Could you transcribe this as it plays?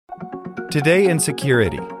Today in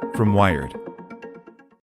Security from Wired.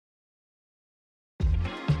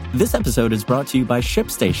 This episode is brought to you by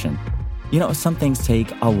ShipStation. You know, some things take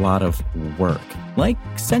a lot of work, like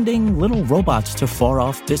sending little robots to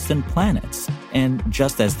far-off distant planets. And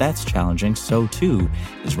just as that's challenging, so too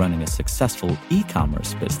is running a successful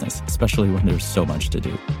e-commerce business, especially when there's so much to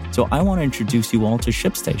do. So I want to introduce you all to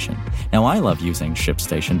ShipStation. Now, I love using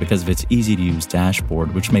ShipStation because of its easy-to-use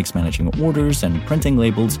dashboard, which makes managing orders and printing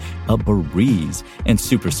labels a breeze and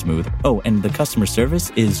super smooth. Oh, and the customer service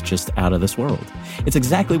is just out of this world. It's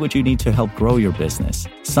exactly what you need to help grow your business.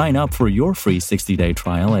 Sign up for your free 60-day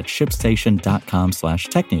trial at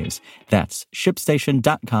shipstation.com/technews. That's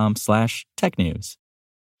shipstation.com/technews.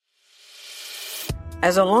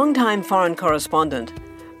 As a longtime foreign correspondent,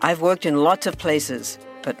 I've worked in lots of places,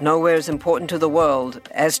 but nowhere as important to the world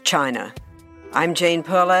as China. I'm Jane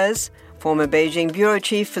Perlez, former Beijing bureau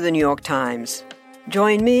chief for the New York Times.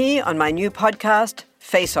 Join me on my new podcast,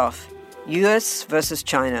 Face Off, U.S. versus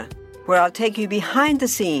China, where I'll take you behind the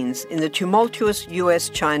scenes in the tumultuous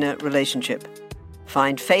U.S.-China relationship.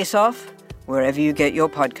 Find Face Off wherever you get your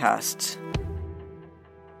podcasts.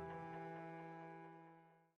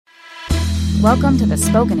 Welcome to the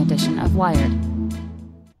spoken edition of Wired.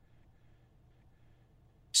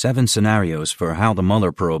 7 Scenarios for How the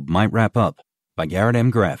Mueller Probe Might Wrap Up by Garrett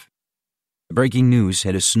M. Greff. The breaking news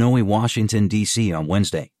hit a snowy Washington, D.C. on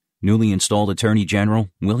Wednesday. Newly installed Attorney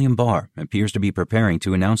General William Barr appears to be preparing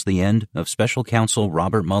to announce the end of Special Counsel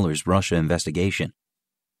Robert Mueller's Russia investigation.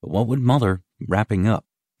 But what would Mueller wrapping up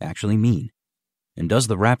actually mean? And does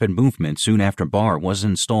the rapid movement soon after Barr was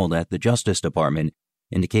installed at the Justice Department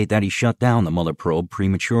indicate that he shut down the Mueller probe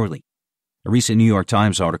prematurely? A recent New York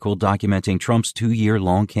Times article documenting Trump's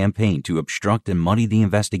 2-year-long campaign to obstruct and muddy the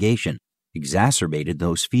investigation exacerbated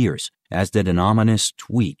those fears, as did an ominous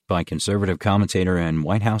tweet by conservative commentator and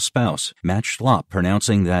White House spouse Matt Schlapp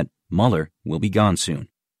pronouncing that Mueller will be gone soon.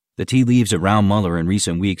 The tea leaves around Mueller in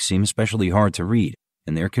recent weeks seem especially hard to read,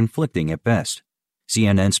 and they're conflicting at best.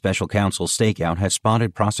 CNN special counsel Stakeout has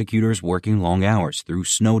spotted prosecutors working long hours through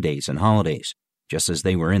snow days and holidays, just as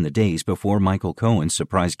they were in the days before Michael Cohen's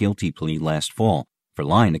surprise guilty plea last fall for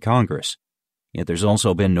lying to Congress. Yet there's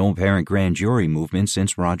also been no apparent grand jury movement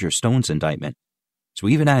since Roger Stone's indictment. So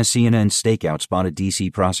even as CNN Stakeout spotted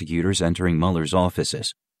D.C. prosecutors entering Mueller's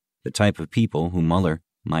offices, the type of people who Mueller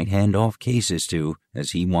might hand off cases to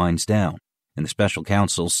as he winds down, and the special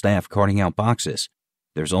counsel's staff carting out boxes,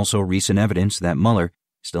 there's also recent evidence that Mueller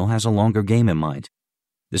still has a longer game in mind.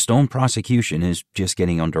 The Stone prosecution is just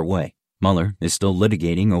getting underway. Mueller is still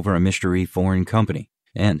litigating over a mystery foreign company,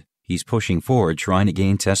 and he's pushing forward trying to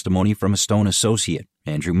gain testimony from a Stone associate,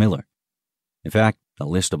 Andrew Miller. In fact, the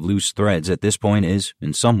list of loose threads at this point is,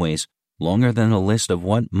 in some ways, longer than the list of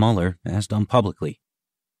what Mueller has done publicly.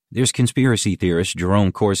 There's conspiracy theorist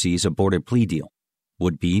Jerome Corsi's aborted plea deal,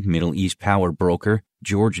 would-be Middle East power broker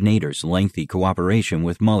George Nader's lengthy cooperation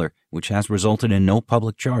with Mueller, which has resulted in no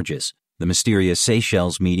public charges, the mysterious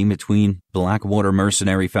Seychelles meeting between Blackwater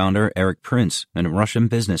mercenary founder Eric Prince and a Russian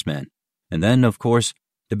businessman, and then, of course,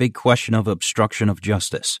 the big question of obstruction of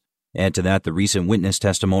justice. Add to that the recent witness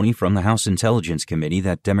testimony from the House Intelligence Committee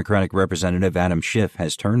that Democratic Representative Adam Schiff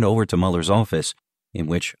has turned over to Mueller's office, in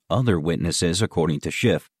which other witnesses, according to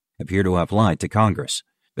Schiff, appear to have lied to Congress.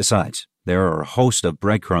 Besides, there are a host of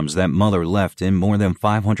breadcrumbs that Mueller left in more than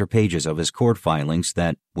 500 pages of his court filings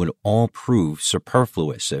that would all prove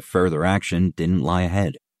superfluous if further action didn't lie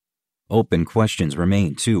ahead. Open questions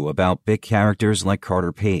remain, too, about big characters like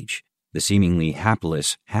Carter Page. The seemingly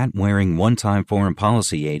hapless, hat-wearing one-time foreign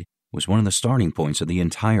policy aide was one of the starting points of the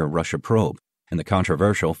entire Russia probe, and the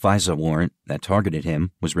controversial FISA warrant that targeted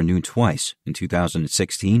him was renewed twice, in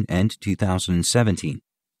 2016 and 2017,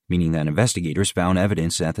 meaning that investigators found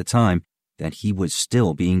evidence at the time that he was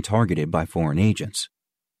still being targeted by foreign agents.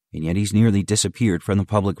 And yet he's nearly disappeared from the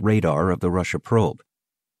public radar of the Russia probe.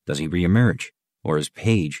 Does he reemerge, or is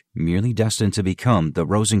Page merely destined to become the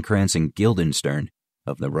Rosencrantz and Guildenstern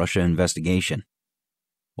of the Russia investigation?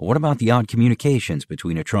 But what about the odd communications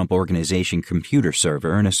between a Trump Organization computer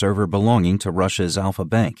server and a server belonging to Russia's Alfa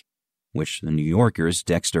Bank, which the New Yorker's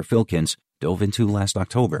Dexter Filkins dove into last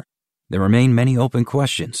October? There remain many open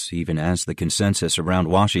questions, even as the consensus around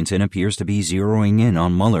Washington appears to be zeroing in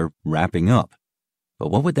on Mueller wrapping up.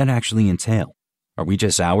 But what would that actually entail? Are we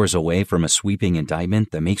just hours away from a sweeping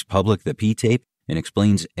indictment that makes public the P-tape and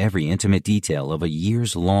explains every intimate detail of a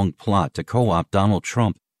years-long plot to co-opt Donald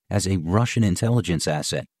Trump as a Russian intelligence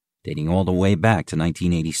asset, dating all the way back to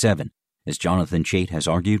 1987, as Jonathan Chait has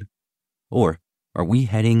argued? Or are we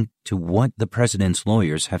heading to what the president's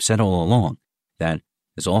lawyers have said all along, that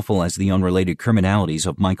As awful as the unrelated criminalities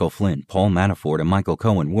of Michael Flynn, Paul Manafort, and Michael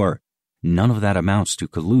Cohen were, none of that amounts to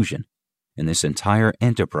collusion, and this entire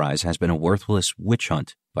enterprise has been a worthless witch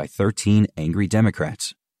hunt by 13 angry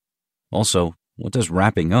Democrats. Also, what does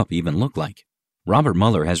wrapping up even look like? Robert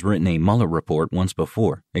Mueller has written a Mueller report once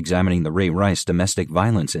before, examining the Ray Rice domestic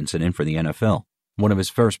violence incident for the NFL, one of his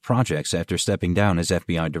first projects after stepping down as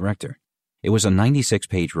FBI director. It was a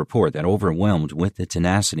 96-page report that overwhelmed with the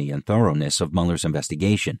tenacity and thoroughness of Mueller's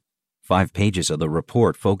investigation. 5 pages of the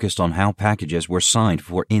report focused on how packages were signed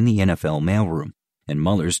for in the NFL mailroom, and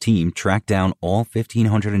Mueller's team tracked down all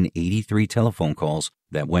 1,583 telephone calls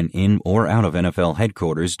that went in or out of NFL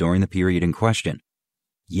headquarters during the period in question.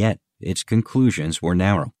 Yet, its conclusions were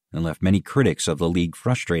narrow and left many critics of the league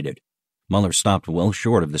frustrated. Mueller stopped well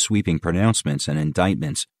short of the sweeping pronouncements and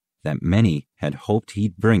indictments that many had hoped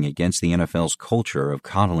he'd bring against the NFL's culture of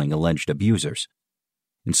coddling alleged abusers.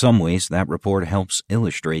 In some ways, that report helps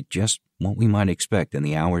illustrate just what we might expect in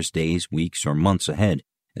the hours, days, weeks, or months ahead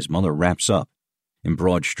as Mueller wraps up. In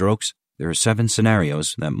broad strokes, there are 7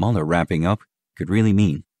 scenarios that Mueller wrapping up could really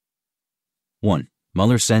mean. 1.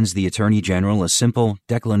 Mueller sends the Attorney General a simple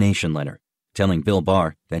declination letter telling Bill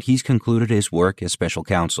Barr that he's concluded his work as special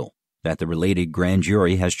counsel, that the related grand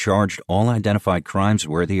jury has charged all identified crimes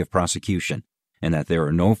worthy of prosecution, and that there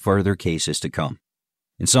are no further cases to come.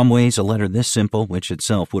 In some ways, a letter this simple, which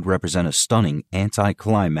itself would represent a stunning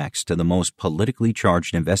anticlimax to the most politically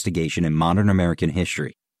charged investigation in modern American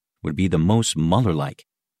history, would be the most Mueller-like,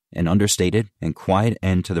 an understated and quiet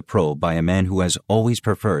end to the probe by a man who has always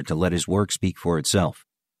preferred to let his work speak for itself.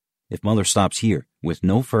 If Mueller stops here, with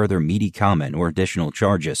no further meaty comment or additional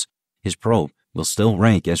charges, his probe will still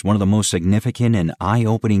rank as one of the most significant and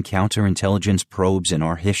eye-opening counterintelligence probes in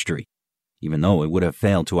our history, even though it would have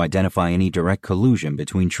failed to identify any direct collusion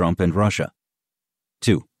between Trump and Russia.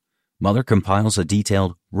 2. Mueller compiles a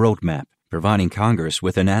detailed roadmap, providing Congress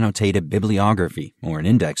with an annotated bibliography, or an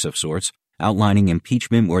index of sorts, outlining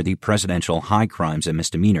impeachment-worthy presidential high crimes and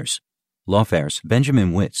misdemeanors. Lawfare's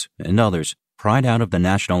Benjamin Witz and others pried out of the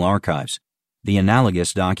National Archives the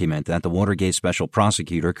analogous document that the Watergate special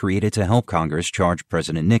prosecutor created to help Congress charge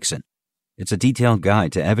President Nixon. It's a detailed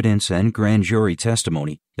guide to evidence and grand jury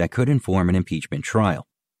testimony that could inform an impeachment trial.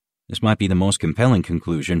 This might be the most compelling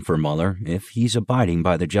conclusion for Mueller if he's abiding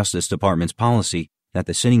by the Justice Department's policy that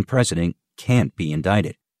the sitting president can't be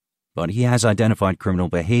indicted. But he has identified criminal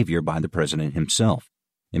behavior by the president himself.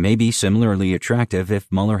 It may be similarly attractive if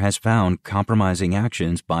Mueller has found compromising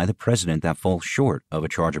actions by the president that fall short of a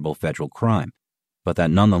chargeable federal crime, but that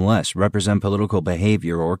nonetheless represent political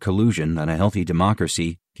behavior or collusion that a healthy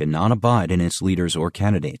democracy cannot abide in its leaders or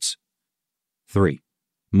candidates. 3.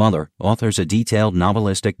 Mueller authors a detailed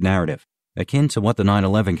novelistic narrative, akin to what the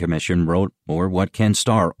 9/11 Commission wrote or what Ken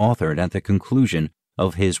Starr authored at the conclusion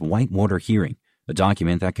of his Whitewater hearing, a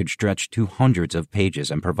document that could stretch to hundreds of pages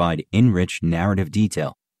and provide enriched narrative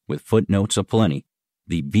detail with footnotes aplenty,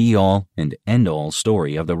 the be-all and end-all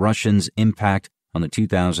story of the Russians' impact on the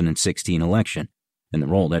 2016 election and the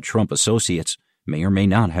role that Trump associates may or may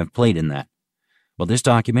not have played in that. Well, this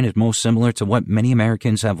document is most similar to what many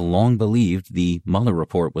Americans have long believed the Mueller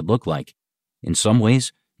report would look like. In some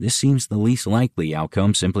ways, this seems the least likely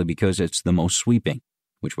outcome simply because it's the most sweeping,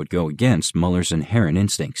 which would go against Mueller's inherent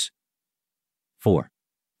instincts. 4.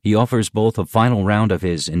 He offers both a final round of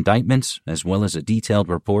his indictments as well as a detailed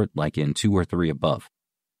report like in 2 or 3 above.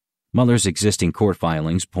 Mueller's existing court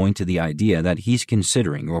filings point to the idea that he's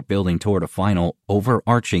considering or building toward a final,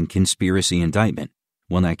 overarching conspiracy indictment,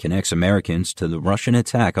 one that connects Americans to the Russian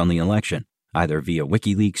attack on the election, either via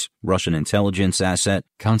WikiLeaks, Russian intelligence asset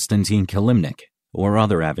Konstantin Kilimnik, or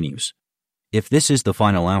other avenues. If this is the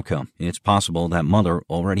final outcome, it's possible that Mueller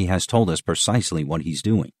already has told us precisely what he's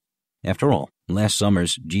doing. After all, last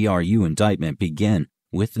summer's GRU indictment began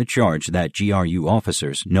with the charge that GRU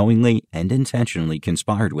officers knowingly and intentionally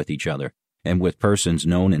conspired with each other and with persons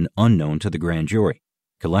known and unknown to the grand jury,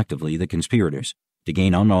 collectively the conspirators, to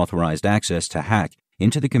gain unauthorized access to hack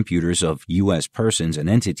into the computers of U.S. persons and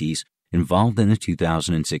entities involved in the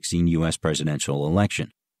 2016 U.S. presidential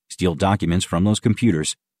election, steal documents from those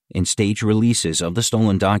computers, and stage releases of the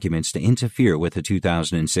stolen documents to interfere with the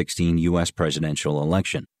 2016 U.S. presidential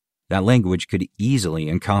election. That language could easily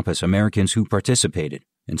encompass Americans who participated,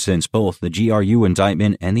 and since both the GRU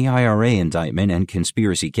indictment and the IRA indictment and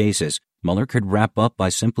conspiracy cases, Mueller could wrap up by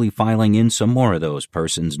simply filing in some more of those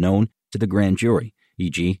persons known to the grand jury,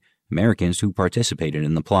 e.g., Americans who participated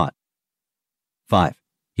in the plot. 5.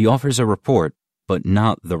 He offers a report, but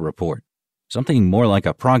not the report, something more like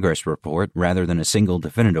a progress report rather than a single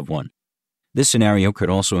definitive one. This scenario could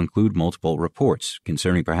also include multiple reports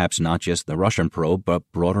concerning perhaps not just the Russian probe, but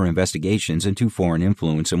broader investigations into foreign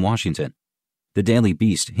influence in Washington. The Daily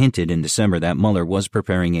Beast hinted in December that Mueller was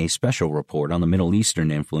preparing a special report on the Middle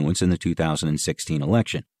Eastern influence in the 2016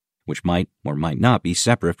 election, which might or might not be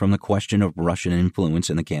separate from the question of Russian influence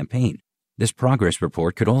in the campaign. This progress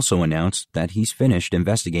report could also announce that he's finished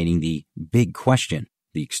investigating the big question,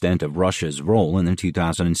 the extent of Russia's role in the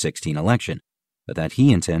 2016 election, but that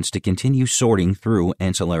he intends to continue sorting through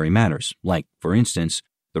ancillary matters, like, for instance,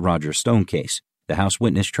 the Roger Stone case, the House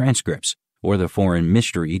witness transcripts, or the foreign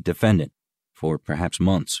mystery defendant, for perhaps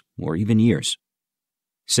months or even years.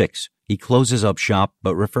 6. He closes up shop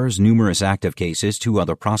but refers numerous active cases to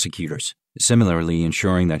other prosecutors, similarly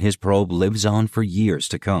ensuring that his probe lives on for years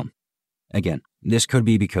to come. Again, this could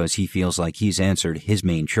be because he feels like he's answered his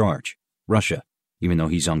main charge, Russia, even though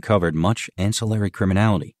he's uncovered much ancillary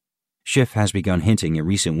criminality. Schiff has begun hinting in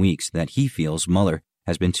recent weeks that he feels Mueller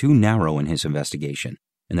has been too narrow in his investigation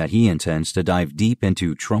and that he intends to dive deep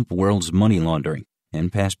into Trump world's money laundering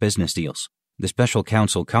and past business deals. The special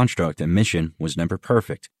counsel construct and mission was never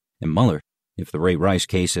perfect, and Mueller, if the Ray Rice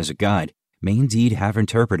case is a guide, may indeed have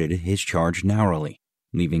interpreted his charge narrowly,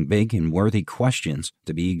 leaving big and worthy questions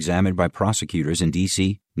to be examined by prosecutors in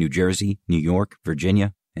D.C., New Jersey, New York,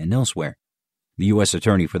 Virginia, and elsewhere. The U.S.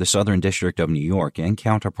 Attorney for the Southern District of New York and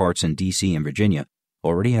counterparts in D.C. and Virginia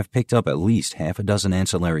already have picked up at least half a dozen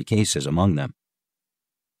ancillary cases among them.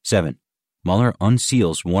 7. Mueller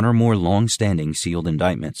unseals one or more long-standing sealed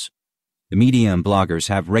indictments. The media and bloggers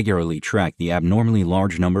have regularly tracked the abnormally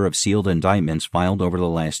large number of sealed indictments filed over the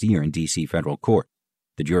last year in D.C. federal court,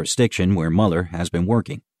 the jurisdiction where Mueller has been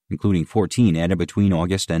working, including 14 added between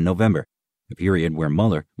August and November, a period where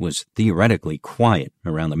Mueller was theoretically quiet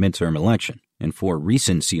around the midterm election, and 4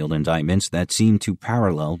 recent sealed indictments that seem to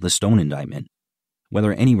parallel the Stone indictment.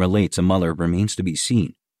 Whether any relate to Mueller remains to be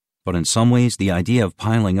seen, but in some ways the idea of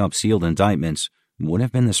piling up sealed indictments would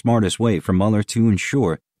have been the smartest way for Mueller to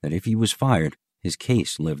ensure that if he was fired, his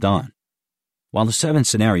case lived on. While the 7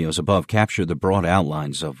 scenarios above capture the broad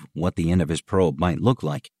outlines of what the end of his probe might look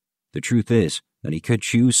like, the truth is that he could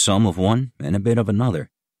choose some of one and a bit of another,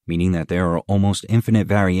 meaning that there are almost infinite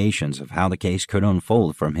variations of how the case could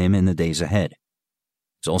unfold from him in the days ahead.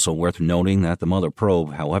 It's also worth noting that the Mueller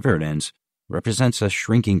probe, however it ends, represents a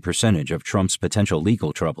shrinking percentage of Trump's potential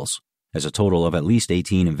legal troubles, as a total of at least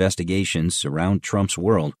 18 investigations surround Trump's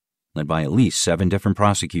world, led by at least 7 different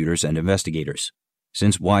prosecutors and investigators.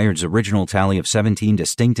 Since Wired's original tally of 17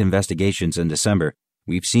 distinct investigations in December,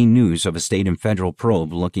 we've seen news of a state and federal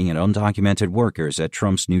probe looking at undocumented workers at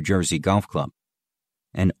Trump's New Jersey golf club.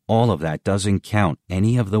 And all of that doesn't count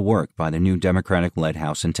any of the work by the new Democratic-led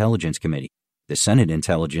House Intelligence Committee, the Senate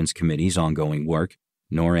Intelligence Committee's ongoing work,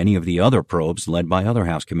 nor any of the other probes led by other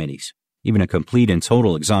House committees. Even a complete and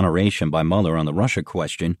total exoneration by Mueller on the Russia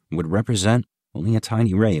question would represent only a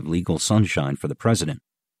tiny ray of legal sunshine for the president.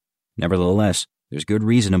 Nevertheless, there's good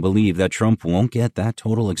reason to believe that Trump won't get that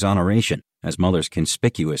total exoneration, as Mueller's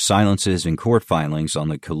conspicuous silences and court filings on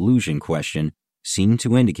the collusion question seem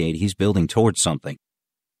to indicate he's building towards something.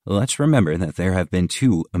 Let's remember that there have been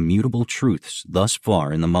 2 immutable truths thus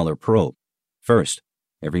far in the Mueller probe. First,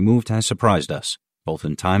 every move has surprised us, both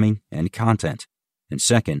in timing and content. And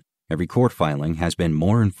second, every court filing has been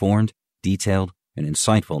more informed, detailed, and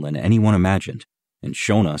insightful than anyone imagined, and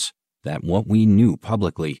shown us that what we knew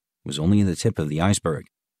publicly was only the tip of the iceberg.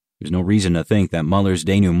 There's no reason to think that Mueller's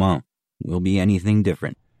denouement will be anything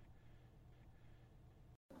different.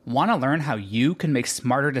 Want to learn how you can make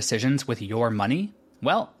smarter decisions with your money?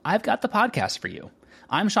 Well, I've got the podcast for you.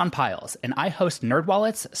 I'm Sean Piles, and I host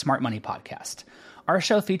NerdWallet's Smart Money Podcast. Our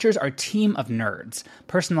show features our team of nerds,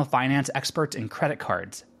 personal finance experts in credit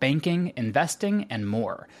cards, banking, investing, and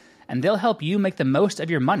more. And they'll help you make the most of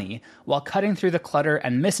your money while cutting through the clutter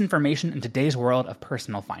and misinformation in today's world of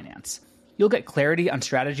personal finance. You'll get clarity on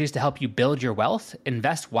strategies to help you build your wealth,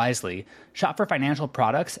 invest wisely, shop for financial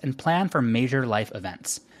products, and plan for major life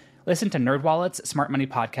events. Listen to NerdWallet's Smart Money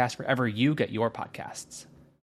Podcast wherever you get your podcasts.